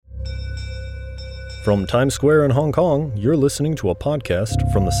From Times Square in Hong Kong, you're listening to a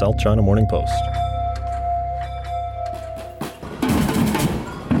podcast from the South China Morning Post.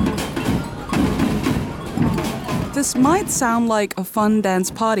 This might sound like a fun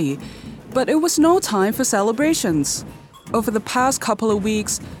dance party, but it was no time for celebrations. Over the past couple of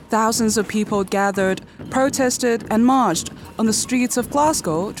weeks, thousands of people gathered, protested, and marched on the streets of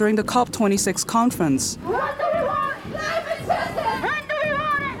Glasgow during the COP26 conference. What do we want? Climate justice! When do we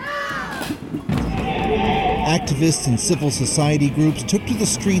want it now? Activists and civil society groups took to the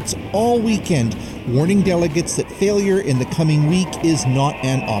streets all weekend, warning delegates that failure in the coming week is not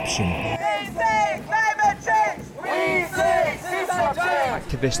an option.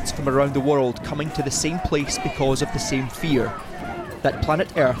 Activists from around the world coming to the same place because of the same fear, that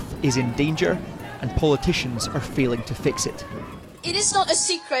planet Earth is in danger and politicians are failing to fix it. It is not a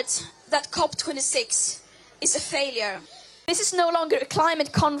secret that COP26 is a failure. This is no longer a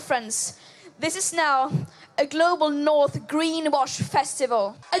climate conference. This is now a global North greenwash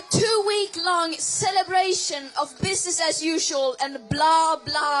festival. A 2-week-long celebration of business as usual and blah,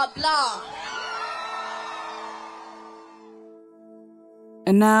 blah, blah.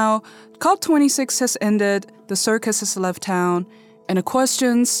 And now, COP26 has ended, the circus has left town, and the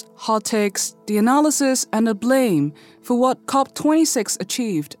questions, hot takes, the analysis, and the blame for what COP26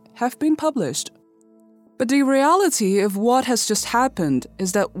 achieved have been published. But the reality of what has just happened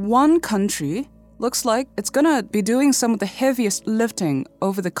is that one country looks like it's gonna be doing some of the heaviest lifting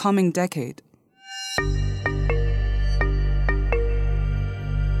over the coming decade.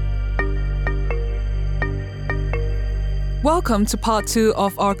 Welcome to part 2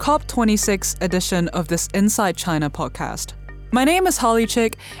 of our COP26 edition of this Inside China podcast. My name is Holly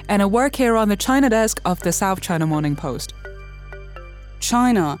Chick, and I work here on the China desk of the South China Morning Post.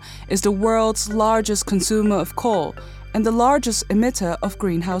 China is the world's largest consumer of coal and the largest emitter of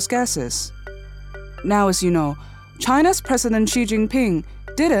greenhouse gases. Now, as you know, China's President Xi Jinping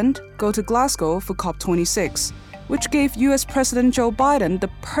didn't go to Glasgow for COP26, which gave US President Joe Biden the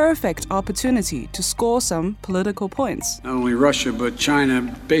perfect opportunity to score some political points. Not only Russia, but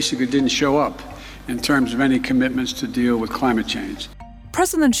China basically didn't show up in terms of any commitments to deal with climate change.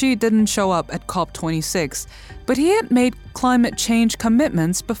 President Xi didn't show up at COP26, but he had made climate change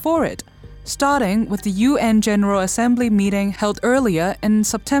commitments before it, starting with the UN General Assembly meeting held earlier in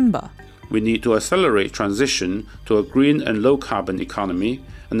September. We need to accelerate transition to a green and low-carbon economy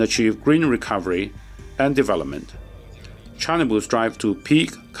and achieve green recovery and development. China will strive to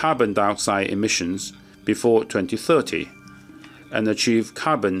peak carbon dioxide emissions before 2030 and achieve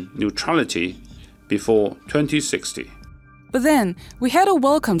carbon neutrality before 2060. But then, we had a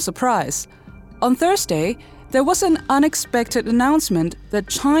welcome surprise. On Thursday, there was an unexpected announcement that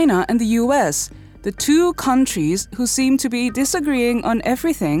China and the US, the two countries who seem to be disagreeing on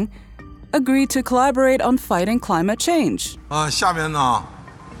everything, agreed to collaborate on fighting climate change. 下面呢，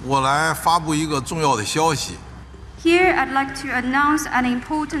我来发布一个重要的消息。 Here, I'd like to announce an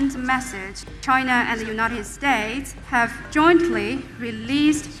important message. China and the United States have jointly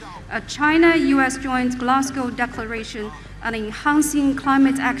released a China-US joint Glasgow Declaration on enhancing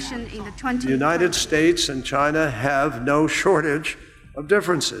climate action in the 2030s. The United States and China have no shortage of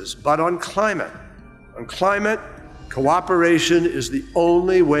differences, but on climate, cooperation is the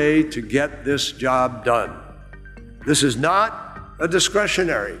only way to get this job done. This is not a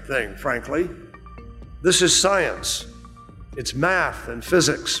discretionary thing, frankly. This is science. It's math and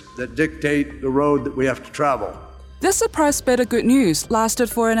physics that dictate the road that we have to travel. This surprise bit of good news lasted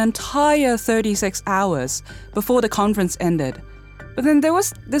for an entire 36 hours before the conference ended. But then there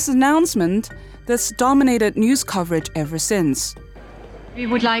was this announcement that's dominated news coverage ever since. We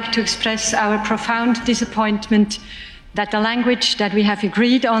would like to express our profound disappointment that the language that we have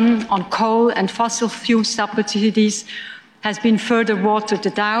agreed on coal and fossil fuel subsidies has been further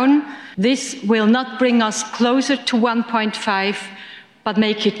watered down. This will not bring us closer to 1.5, but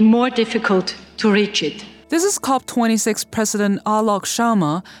make it more difficult to reach it. This is COP26 President Alok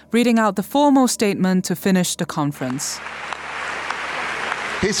Sharma reading out the formal statement to finish the conference.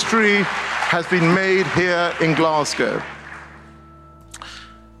 History has been made here in Glasgow.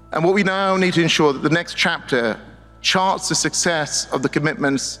 And what we now need to ensure that the next chapter charts the success of the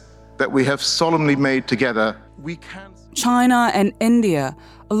commitments that we have solemnly made together. China and India,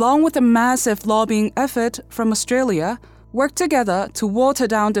 along with a massive lobbying effort from Australia, worked together to water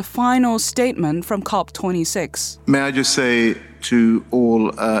down the final statement from COP26. May I just say to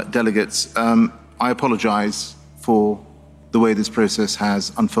all delegates, I apologize for the way this process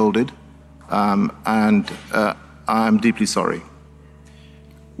has unfolded, and I'm deeply sorry.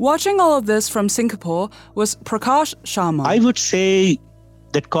 Watching all of this from Singapore was Prakash Sharma. I would say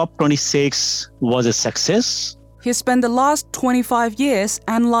that COP26 was a success. He spent the last 25 years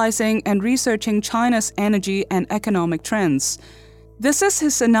analyzing and researching China's energy and economic trends. This is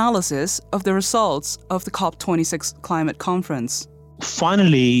his analysis of the results of the COP26 climate conference.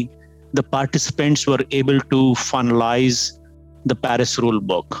 Finally, the participants were able to finalize the Paris rule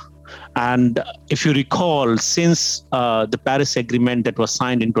book. And if you recall, since the Paris Agreement that was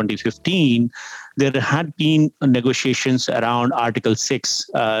signed in 2015, there had been negotiations around Article 6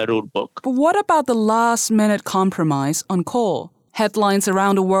 rule book. But what about the last-minute compromise on coal? Headlines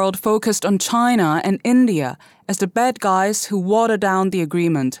around the world focused on China and India as the bad guys who water down the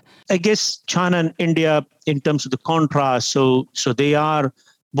agreement. I guess China and India, in terms of the contrast, so they are,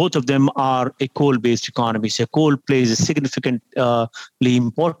 both of them are a coal-based economy. So coal plays a significantly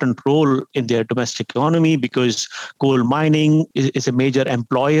important role in their domestic economy because coal mining is a major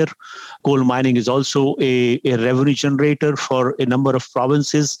employer. Coal mining is also a revenue generator for a number of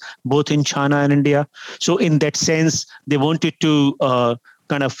provinces, both in China and India. So in that sense, they wanted to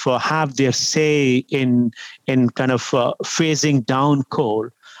kind of have their say in kind of phasing down coal.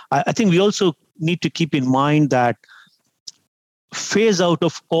 I think we also need to keep in mind that phase out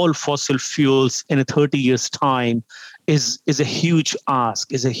of all fossil fuels in a 30 years time is a huge ask.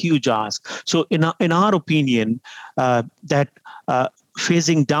 So in our opinion, that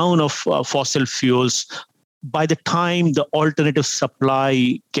phasing down of fossil fuels, by the time the alternative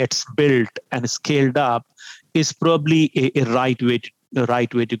supply gets built and scaled up, is probably a right way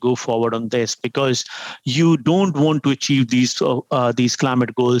to go forward on this, because you don't want to achieve these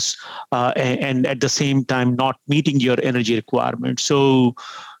climate goals and at the same time not meeting your energy requirements. So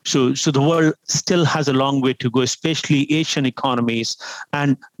the world still has a long way to go, especially Asian economies,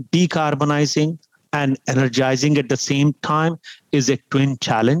 and decarbonizing and energizing at the same time is a twin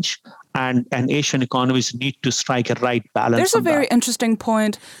challenge. And Asian economies need to strike a right balance. There's a very interesting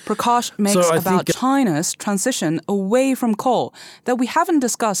point Prakash makes about China's transition away from coal that we haven't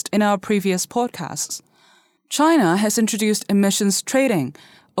discussed in our previous podcasts. China has introduced emissions trading,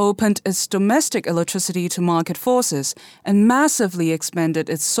 opened its domestic electricity to market forces, and massively expanded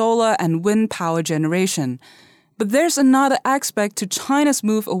its solar and wind power generation. But there's another aspect to China's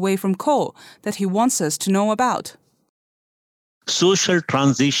move away from coal that he wants us to know about. Social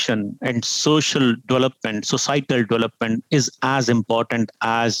transition and social development, societal development is as important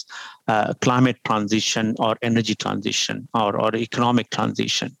as climate transition or energy transition or economic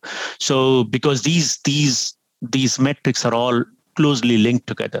transition. So because these metrics are all closely linked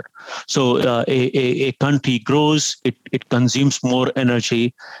together. So a country grows, it consumes more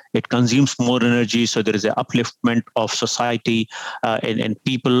energy. So there is an upliftment of society and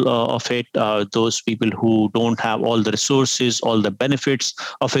people of it, those people who don't have all the resources, all the benefits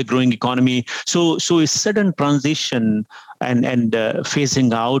of a growing economy. So a sudden transition and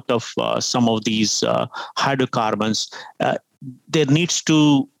phasing out of some of these hydrocarbons, there needs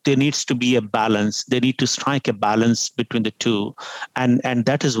to be a balance. They need to strike a balance between the two, and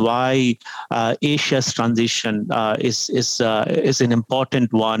that is why Asia's transition is an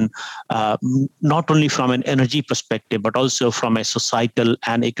important one, not only from an energy perspective but also from a societal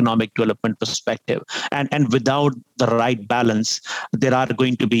and economic development perspective. And without the right balance, there are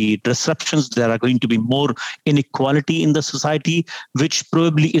going to be disruptions. There are going to be more inequality in the society, which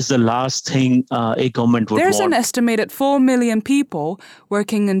probably is the last thing a government would want. There's an estimated 4 million people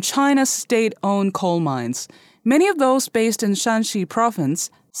working in China's state-owned coal mines, many of those based in Shanxi province,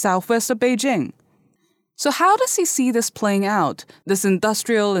 southwest of Beijing. So how does he see this playing out, this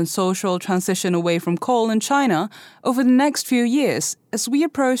industrial and social transition away from coal in China over the next few years as we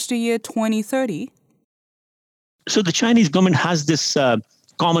approach the year 2030? So the Chinese government has this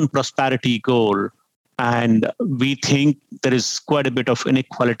common prosperity goal, and we think there is quite a bit of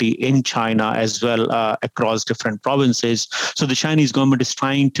inequality in China as well across different provinces. So the Chinese government is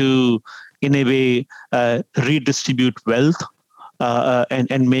trying to, in a way, redistribute wealth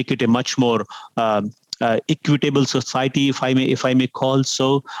and make it a much more equitable society, if I may call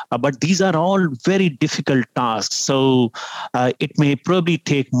so. But these are all very difficult tasks. So it may probably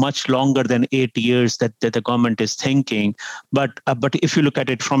take much longer than 8 years that the government is thinking. But if you look at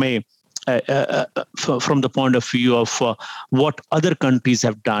it from from the point of view of what other countries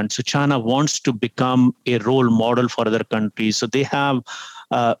have done. So China wants to become a role model for other countries. So they have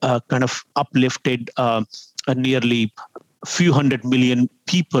kind of uplifted nearly few hundred million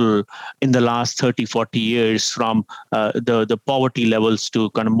people in the last 30, 40 years from the poverty levels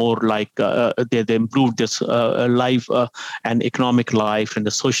to kind of more like they improved this life and economic life and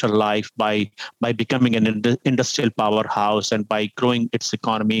the social life by becoming an industrial powerhouse and by growing its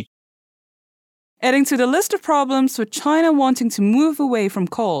economy. Adding to the list of problems with China wanting to move away from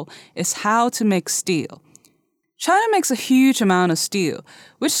coal is how to make steel. China makes a huge amount of steel,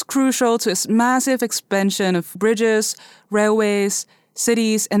 which is crucial to its massive expansion of bridges, railways,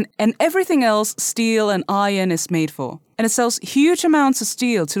 cities, and everything else steel and iron is made for. And it sells huge amounts of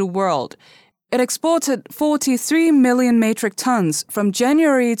steel to the world. It exported 43 million metric tons from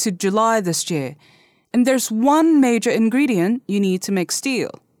January to July this year. And there's one major ingredient you need to make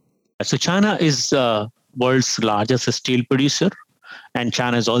steel. So China is the world's largest steel producer. And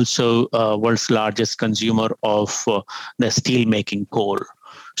China is also world's largest consumer of the steel-making coal.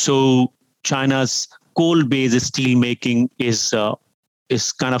 So China's coal-based steel-making is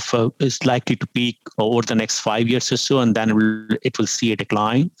likely to peak over the next 5 years or so, and then it will see a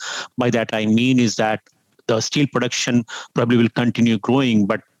decline. By that I mean is that the steel production probably will continue growing,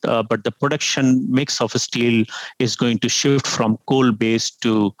 but the production mix of steel is going to shift from coal-based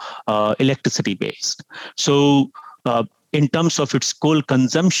to electricity-based. So in terms of its coal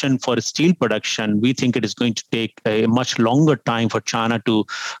consumption for steel production, we think it is going to take a much longer time for China to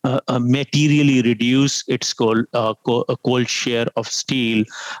materially reduce its coal share of steel.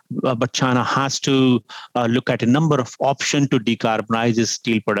 But China has to look at a number of options to decarbonize its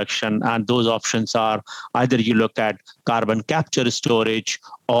steel production. And those options are either you look at carbon capture storage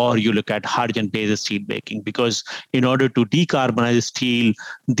or you look at hydrogen-based steel making. Because in order to decarbonize steel,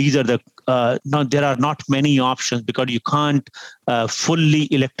 these are there are not many options, because you can't fully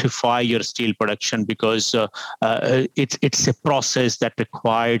electrify your steel production, because it's a process that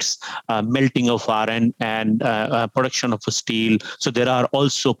requires melting of iron and production of steel. So there are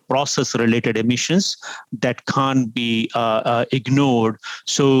also process-related emissions that can't be ignored.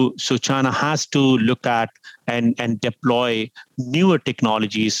 So China has to look at and deploy newer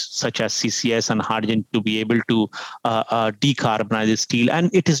technologies such as CCS and hydrogen to be able to decarbonize steel. And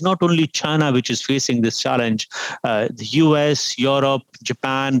it is not only China which is facing this challenge. The US, Europe,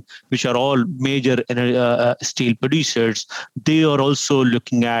 Japan, which are all major steel producers, they are also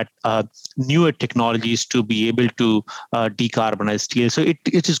looking at newer technologies to be able to decarbonize steel. So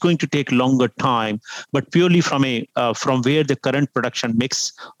it is going to take longer time, but purely from where the current production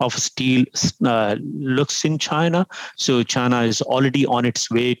mix of steel looks in China. So China is already on its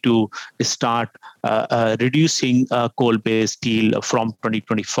way to start reducing coal-based steel from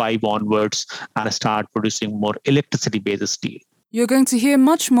 2025 onwards and start producing more electricity-based steel. You're going to hear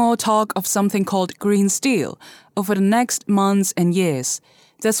much more talk of something called green steel over the next months and years.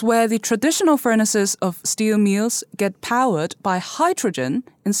 That's where the traditional furnaces of steel mills get powered by hydrogen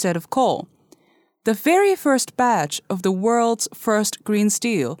instead of coal. The very first batch of the world's first green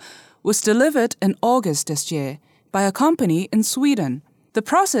steel was delivered in August this year by a company in Sweden. The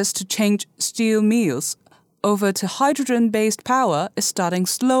process to change steel mills over to hydrogen-based power is starting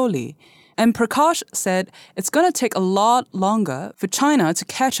slowly, and Prakash said it's going to take a lot longer for China to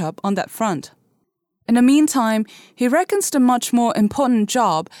catch up on that front. In the meantime, he reckons the much more important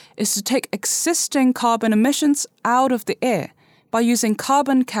job is to take existing carbon emissions out of the air by using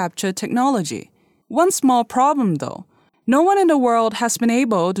carbon capture technology. One small problem, though. No one in the world has been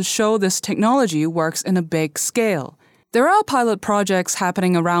able to show this technology works in a big scale. There are pilot projects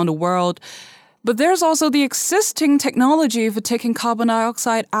happening around the world, but there's also the existing technology for taking carbon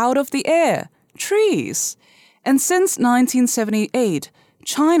dioxide out of the air, trees. And since 1978,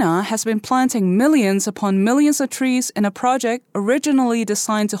 China has been planting millions upon millions of trees in a project originally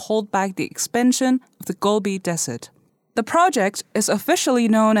designed to hold back the expansion of the Gobi Desert. The project is officially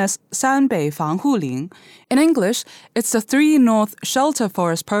known as 三北防护林. In English, it's the 3 North Shelter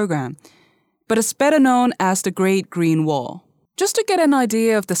Forest Program, but it's better known as the Great Green Wall. Just to get an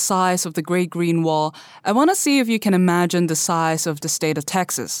idea of the size of the Great Green Wall, I want to see if you can imagine the size of the state of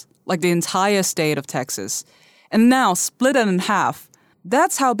Texas, like the entire state of Texas. And now split it in half.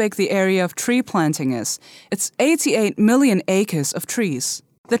 That's how big the area of tree planting is. It's 88 million acres of trees.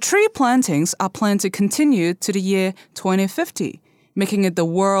 The tree plantings are planned to continue to the year 2050, making it the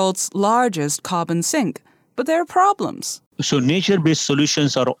world's largest carbon sink. But there are problems. So nature-based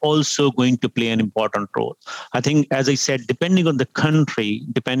solutions are also going to play an important role. I think, as I said, depending on the country,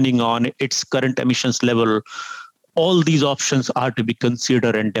 depending on its current emissions level, all these options are to be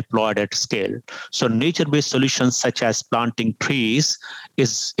considered and deployed at scale. So nature-based solutions such as planting trees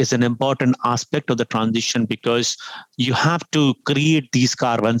is an important aspect of the transition, because you have to create these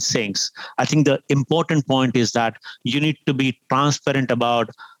carbon sinks. I think the important point is that you need to be transparent about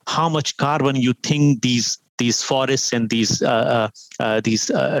how much carbon you think these forests and these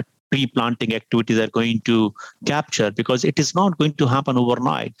tree planting activities are going to capture, because it is not going to happen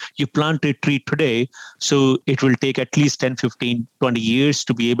overnight. You plant a tree today, so it will take at least 10, 15, 20 years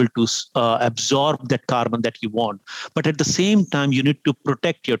to be able to absorb that carbon that you want. But at the same time, you need to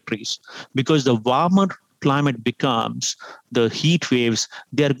protect your trees, because the warmer climate becomes, the heat waves,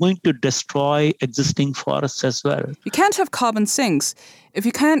 they are going to destroy existing forests as well. You can't have carbon sinks if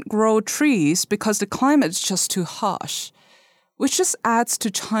you can't grow trees because the climate is just too harsh, which just adds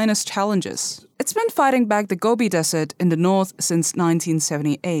to China's challenges. It's been fighting back the Gobi Desert in the north since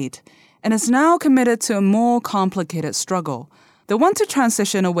 1978 and is now committed to a more complicated struggle. They want to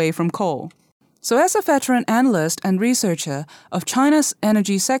transition away from coal. So as a veteran analyst and researcher of China's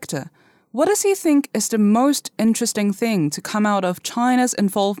energy sector, what does he think is the most interesting thing to come out of China's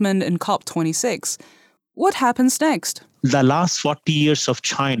involvement in COP26? What happens next? The last 40 years of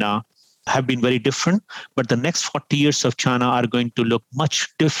China have been very different, but the next 40 years of China are going to look much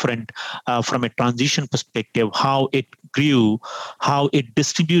different from a transition perspective, how it grew, how it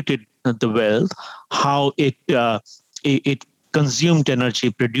distributed the wealth, how it consumed energy,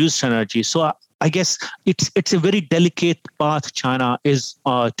 produced energy. So I guess it's a very delicate path China is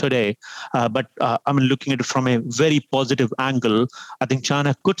today, but I'm looking at it from a very positive angle. I think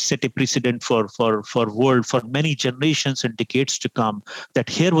China could set a precedent for world for many generations and decades to come, that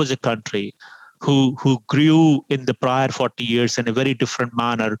here was a country who grew in the prior 40 years in a very different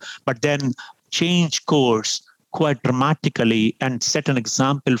manner, but then changed course quite dramatically and set an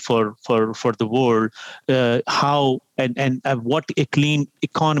example for the world, how and what a clean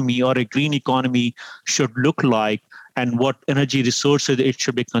economy or a green economy should look like, and what energy resources it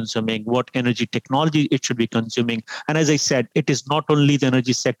should be consuming, what energy technology it should be consuming. And as I said, it is not only the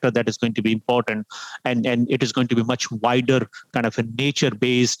energy sector that is going to be important, and it is going to be much wider kind of a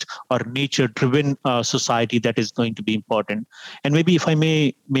nature-based or nature-driven society that is going to be important. And maybe if I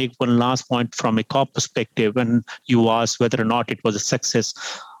may make one last point from a COP perspective, and you asked whether or not it was a success,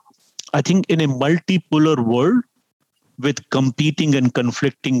 I think in a multipolar world with competing and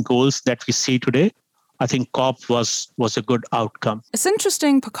conflicting goals that we see today, I think COP was a good outcome. It's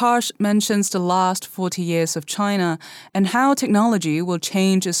interesting Prakash mentions the last 40 years of China and how technology will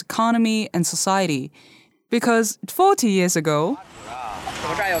change its economy and society. Because 40 years ago,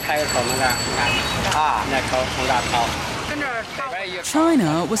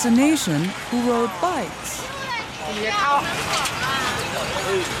 China was a nation who rode bikes.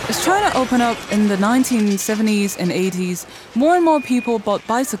 As China opened up in the 1970s and 80s, more and more people bought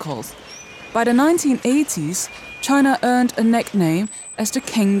bicycles. By the 1980s, China earned a nickname as the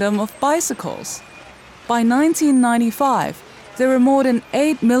Kingdom of Bicycles. By 1995, there were more than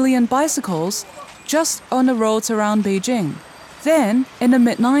 8 million bicycles just on the roads around Beijing. Then, in the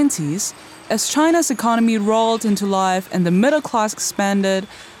mid-90s, as China's economy rolled into life and the middle class expanded,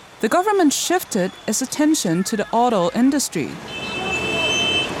 the government shifted its attention to the auto industry.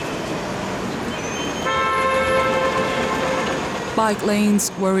 Bike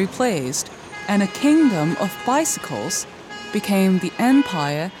lanes were replaced, and a kingdom of bicycles became the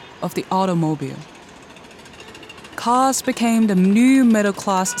empire of the automobile. Cars became the new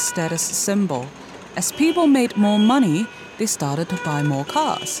middle-class status symbol. As people made more money, they started to buy more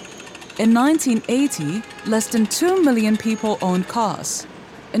cars. In 1980, less than 2 million people owned cars.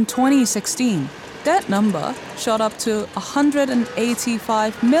 In 2016, that number shot up to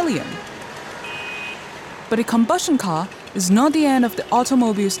 185 million. But a combustion car is not the end of the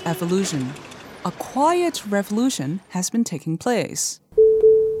automobile's evolution. A quiet revolution has been taking place.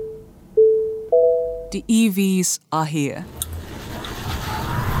 The EVs are here.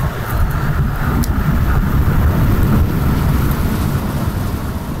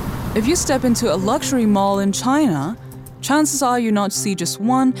 If you step into a luxury mall in China, chances are you not see just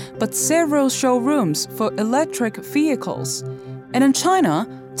one, but several showrooms for electric vehicles. And in China,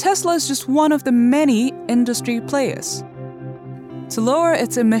 Tesla is just one of the many industry players. To lower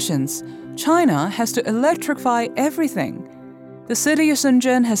its emissions, China has to electrify everything. The city of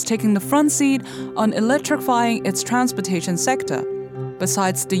Shenzhen has taken the front seat on electrifying its transportation sector.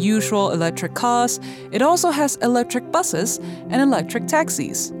 Besides the usual electric cars, it also has electric buses and electric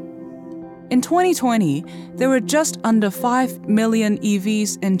taxis. In 2020, there were just under 5 million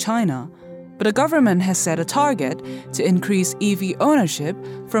EVs in China, but the government has set a target to increase EV ownership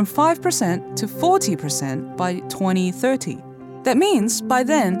from 5% to 40% by 2030. That means, by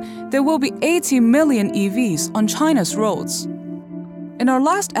then, there will be 80 million EVs on China's roads. In our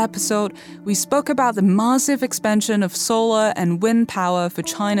last episode, we spoke about the massive expansion of solar and wind power for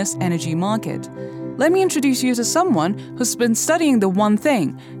China's energy market. Let me introduce you to someone who's been studying the one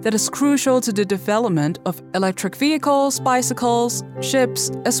thing that is crucial to the development of electric vehicles, bicycles, ships,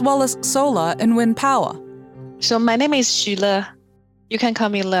 as well as solar and wind power. So my name is Xu Le. You can call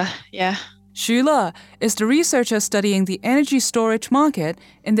me Le, yeah. Xu Le is the researcher studying the energy storage market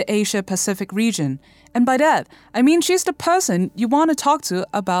in the Asia-Pacific region. And by that, I mean she's the person you want to talk to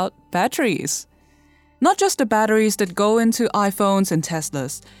about batteries. Not just the batteries that go into iPhones and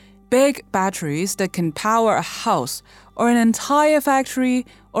Teslas. Big batteries that can power a house or an entire factory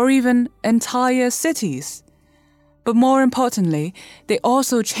or even entire cities. But more importantly, they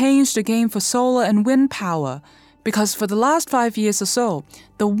also changed the game for solar and wind power, because for the last 5 years or so,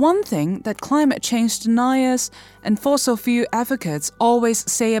 the one thing that climate change deniers and fossil fuel advocates always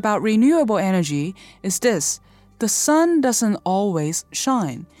say about renewable energy is this: the sun doesn't always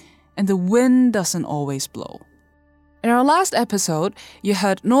shine, and the wind doesn't always blow. In our last episode, you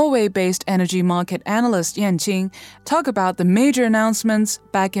heard Norway-based energy market analyst Yanqing talk about the major announcements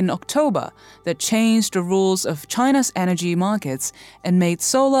back in October that changed the rules of China's energy markets and made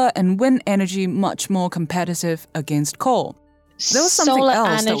solar and wind energy much more competitive against coal. There was something solar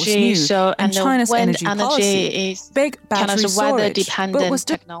else that was new in wind China's energy policy. Is big battery kind of storage, weather-dependent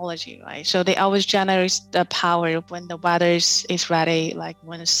technology, right? So they always generate the power when the weather is ready, like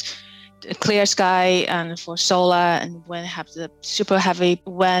when it's clear sky, and for solar, and when have the super heavy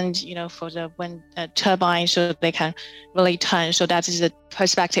wind, for the wind turbine, so they can really turn. So that is the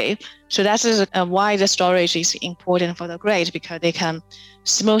perspective. So that is why the storage is important for the grid, because they can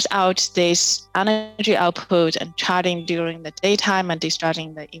smooth out this energy output and charging during the daytime and discharging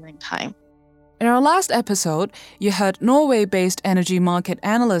in the evening time. In our last episode, you heard Norway-based energy market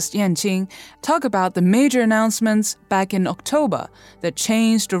analyst Yanqing talk about the major announcements back in October that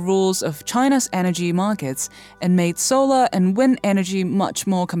changed the rules of China's energy markets and made solar and wind energy much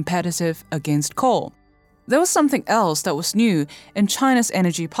more competitive against coal. There was something else that was new in China's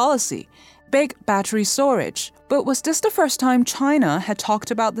energy policy: big battery storage. But was this the first time China had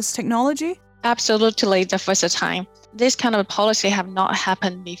talked about this technology? Absolutely the first time. This kind of policy have not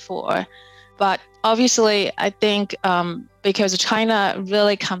happened before. But obviously, I think because China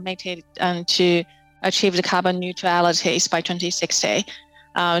really committed to achieve the carbon neutrality by 2060,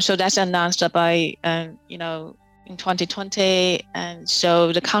 so that's announced by in 2020, and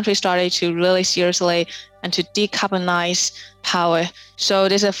so the country started to really seriously and to decarbonize power. So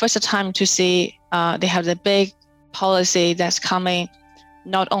this is the first time to see they have the big policy that's coming,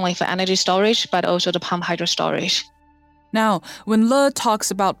 not only for energy storage but also the pumped hydro storage. Now, when Le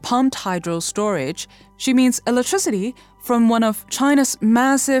talks about pumped hydro storage, she means electricity from one of China's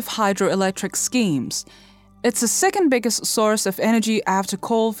massive hydroelectric schemes. It's the second biggest source of energy after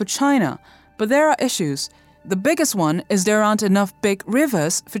coal for China, but there are issues. The biggest one is there aren't enough big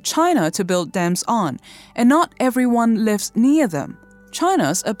rivers for China to build dams on, and not everyone lives near them.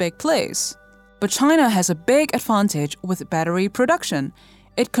 China's a big place. But China has a big advantage with battery production.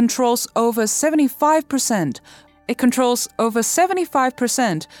 It controls over 75%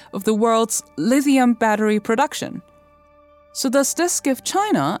 of the world's lithium battery production. So does this give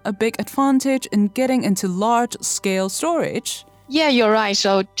China a big advantage in getting into large-scale storage? Yeah, you're right.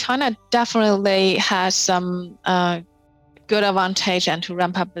 So China definitely has some good advantage and to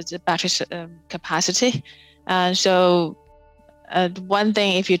ramp up the battery capacity. And so one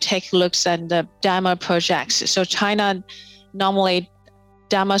thing, if you take looks at the demo projects, so China normally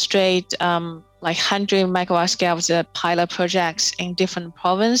demonstrate like 100 megawatt scale of the pilot projects in different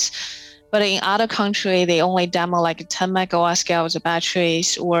provinces. But in other countries, they only demo like 10 megawatt scale of the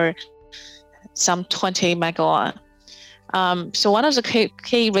batteries or some 20 megawatt. So one of the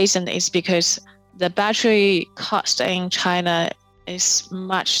key reasons is because the battery cost in China is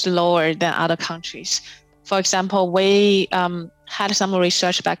much lower than other countries. For example, we had some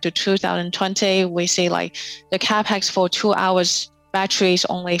research back to 2020. We see like the capex for 2 hours battery is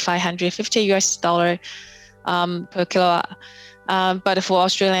only $550 per kilowatt. But for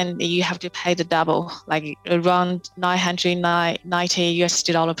Australian, you have to pay the double, like around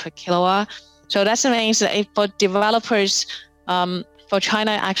 $990 per kilowatt. So that means that for developers, for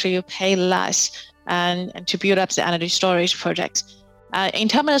China, actually you pay less and to build up the energy storage projects. In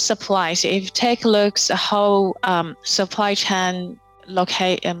terms of supplies, if you take a look at the whole supply chain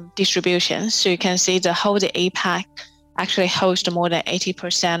distribution, so you can see the whole APAC actually hosts more than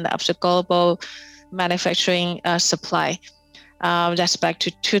 80% of the global manufacturing supply. That's back to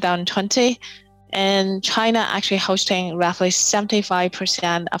 2020. And China actually hosting roughly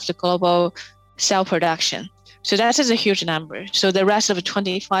 75% of the global cell production. So that is a huge number. So the rest of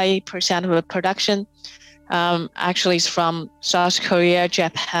 25% of the production actually is from South Korea,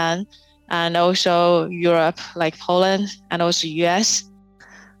 Japan, and also Europe, like Poland, and also US.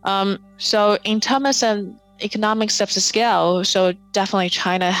 So in terms of economic scale, so definitely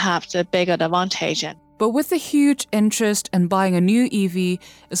China have the bigger advantage. But with the huge interest in buying a new EV,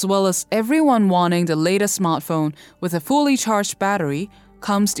 as well as everyone wanting the latest smartphone with a fully charged battery,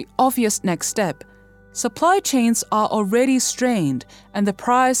 comes the obvious next step. Supply chains are already strained, and the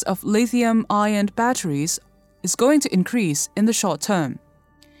price of lithium-ion batteries is going to increase in the short term.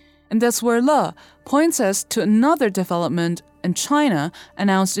 And that's where Le points us to another development in China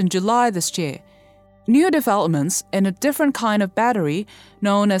announced in July this year. New developments in a different kind of battery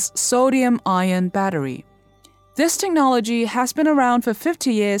known as sodium-ion battery. This technology has been around for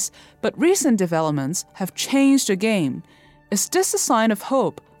 50 years, but recent developments have changed the game. Is this a sign of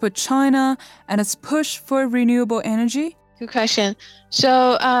hope for China and its push for renewable energy? Good question.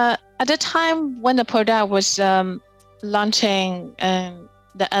 So at the time when the product was launching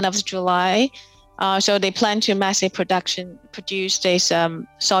the end of July, so they plan to massive produce these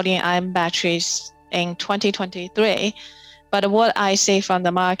sodium-ion batteries in 2023. But what I see from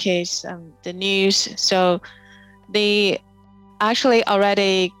the markets, the news, so they actually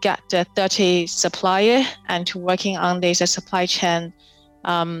already got the 30 supplier and working on this supply chain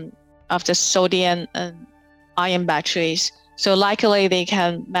of the sodium-ion batteries. So likely they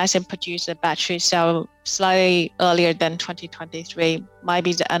can mass produce the battery cell slightly earlier than 2023, might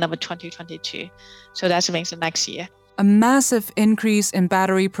be the end of 2022. So that means next year. A massive increase in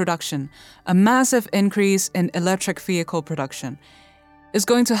battery production, a massive increase in electric vehicle production is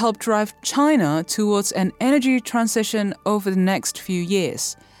going to help drive China towards an energy transition over the next few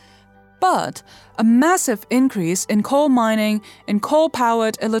years. But a massive increase in coal mining and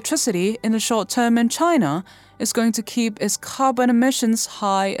coal-powered electricity in the short term in China is going to keep its carbon emissions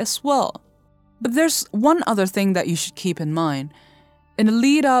high as well. But there's one other thing that you should keep in mind. In the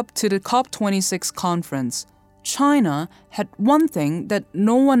lead up to the COP26 conference, China had one thing that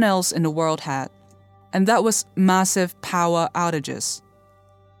no one else in the world had, and that was massive power outages.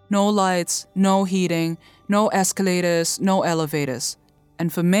 No lights, no heating, no escalators, no elevators,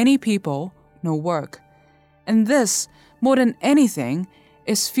 and for many people, no work. And this, more than anything,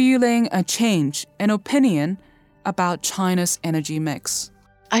 is fueling a change in opinion about China's energy mix.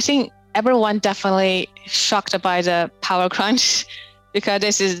 I think everyone definitely shocked by the power crunch because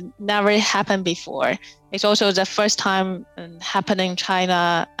this has never happened before. It's also the first time happening in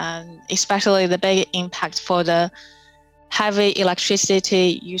China, and especially the big impact for the heavy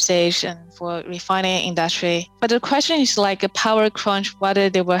electricity usage and for refining industry. But the question is like a power crunch, whether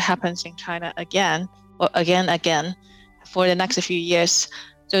they will happen in China again or again for the next few years.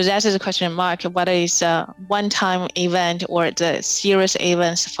 So that is a question mark, whether it's a one-time event or the serious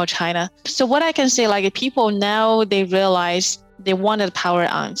events for China. So what I can say, like people now, they realize they wanted power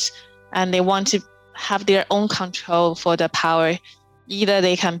ounce and they want to have their own control for the power. Either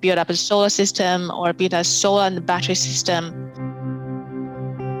they can build up a solar system or build a solar and battery system.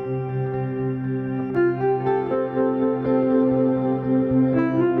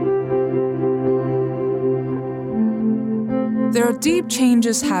 There are deep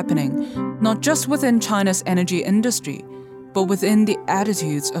changes happening, not just within China's energy industry, but within the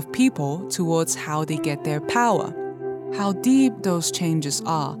attitudes of people towards how they get their power. How deep those changes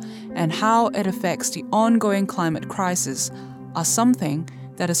are and how it affects the ongoing climate crisis are something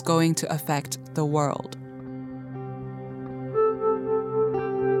that is going to affect the world.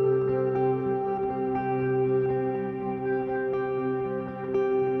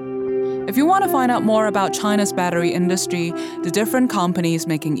 If you want to find out more about China's battery industry, the different companies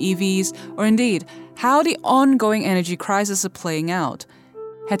making EVs, or indeed how the ongoing energy crisis is playing out,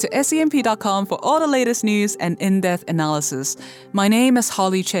 head to SEMP.com for all the latest news and in-depth analysis. My name is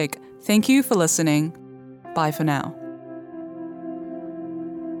Holly Chick. Thank you for listening. Bye for now.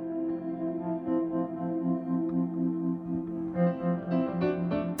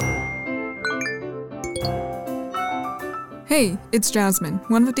 Hey, it's Jasmine,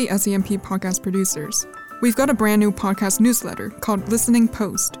 one of the SEMP podcast producers. We've got a brand new podcast newsletter called Listening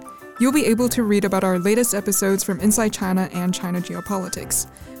Post. You'll be able to read about our latest episodes from inside China and China geopolitics.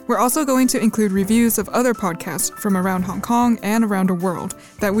 We're also going to include reviews of other podcasts from around Hong Kong and around the world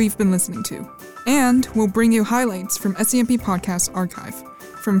that we've been listening to. And we'll bring you highlights from SEMP Podcast Archive,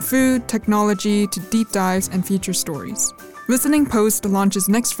 from food, technology, to deep dives and feature stories. Listening Post launches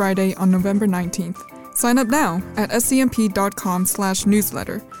next Friday on November 19th. Sign up now at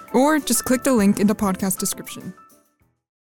scmp.com/newsletter, or just click the link in the podcast description.